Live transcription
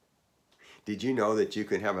Did you know that you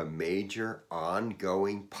can have a major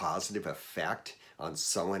ongoing positive effect on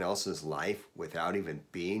someone else's life without even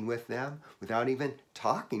being with them, without even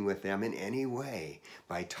talking with them in any way,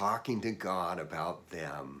 by talking to God about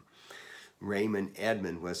them? Raymond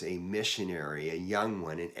Edman was a missionary, a young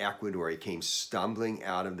one in Ecuador. He came stumbling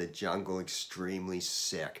out of the jungle extremely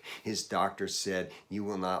sick. His doctor said, "You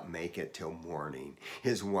will not make it till morning."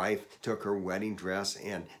 His wife took her wedding dress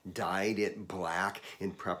and dyed it black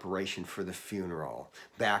in preparation for the funeral.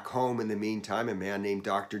 Back home, in the meantime, a man named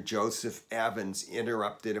Dr. Joseph Evans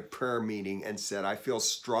interrupted a prayer meeting and said, "I feel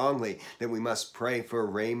strongly that we must pray for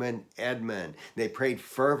Raymond Edman." They prayed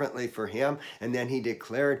fervently for him, and then he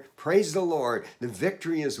declared, "Praise the Lord, the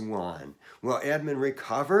victory is won." Well, Edmund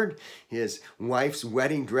recovered. His wife's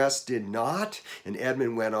wedding dress did not. And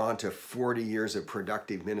Edmund went on to 40 years of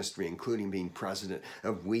productive ministry, including being president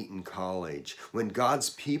of Wheaton College. When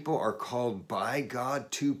God's people are called by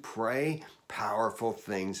God to pray, powerful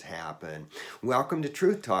things happen. Welcome to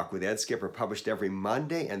Truth Talk with Ed Skipper, published every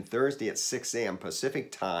Monday and Thursday at 6 a.m.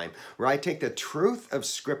 Pacific time, where I take the truth of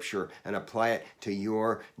Scripture and apply it to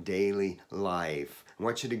your daily life. I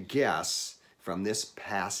want you to guess from this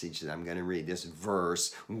passage that I'm going to read, this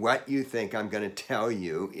verse, what you think I'm going to tell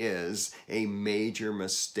you is a major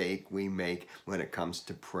mistake we make when it comes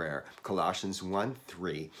to prayer. Colossians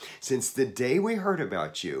 1:3. Since the day we heard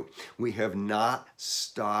about you, we have not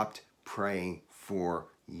stopped praying for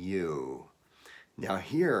you. Now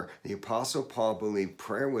here, the Apostle Paul believed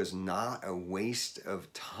prayer was not a waste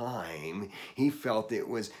of time. He felt it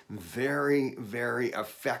was very, very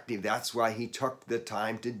effective. That's why he took the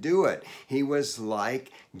time to do it. He was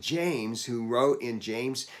like James, who wrote in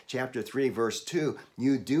James chapter 3, verse 2,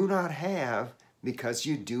 "You do not have because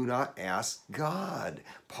you do not ask God."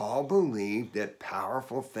 Paul believed that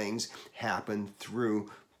powerful things happen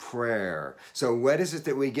through prayer. So what is it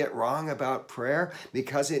that we get wrong about prayer?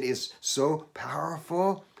 Because it is so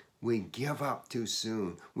powerful, we give up too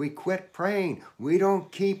soon. We quit praying. We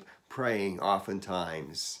don't keep praying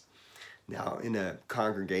oftentimes. Now, in a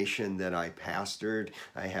congregation that I pastored,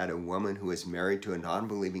 I had a woman who was married to a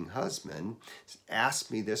non-believing husband ask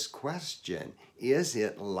me this question: is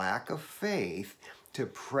it lack of faith to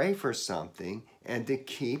pray for something and to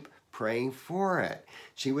keep praying for it?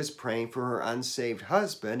 She was praying for her unsaved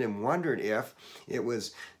husband and wondered if it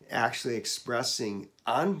was actually expressing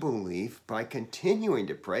unbelief by continuing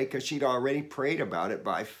to pray because she'd already prayed about it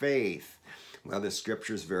by faith. Well, the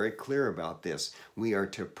scripture is very clear about this. We are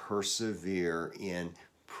to persevere in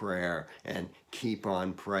prayer and keep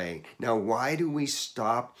on praying. Now, why do we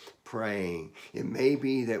stop praying? It may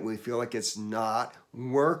be that we feel like it's not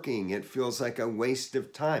working. It feels like a waste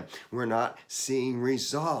of time. We're not seeing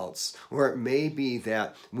results. Or it may be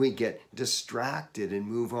that we get distracted and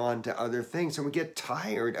move on to other things, and we get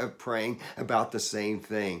tired of praying about the same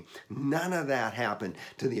thing. None of that happened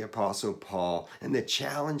to the Apostle Paul. And the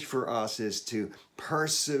challenge for us is to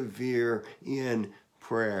persevere in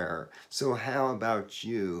prayer. So how about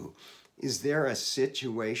you? Is there a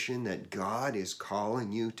situation that God is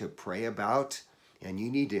calling you to pray about, and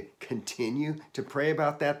you need to continue to pray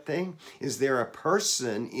about that thing? Is there a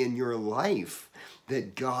person in your life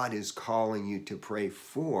that God is calling you to pray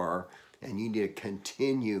for, and you need to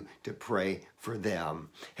continue to pray for them?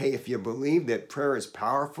 Hey, if you believe that prayer is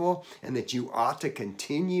powerful and that you ought to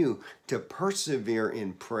continue to persevere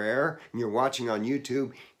in prayer, and you're watching on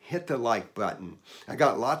YouTube, hit the like button. I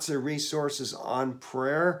got lots of resources on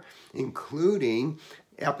prayer, including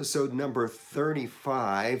episode number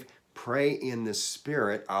 35, Pray in the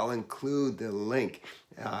Spirit. I'll include the link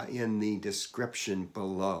in the description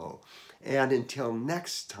below. And until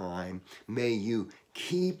next time, may you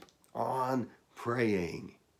keep on praying.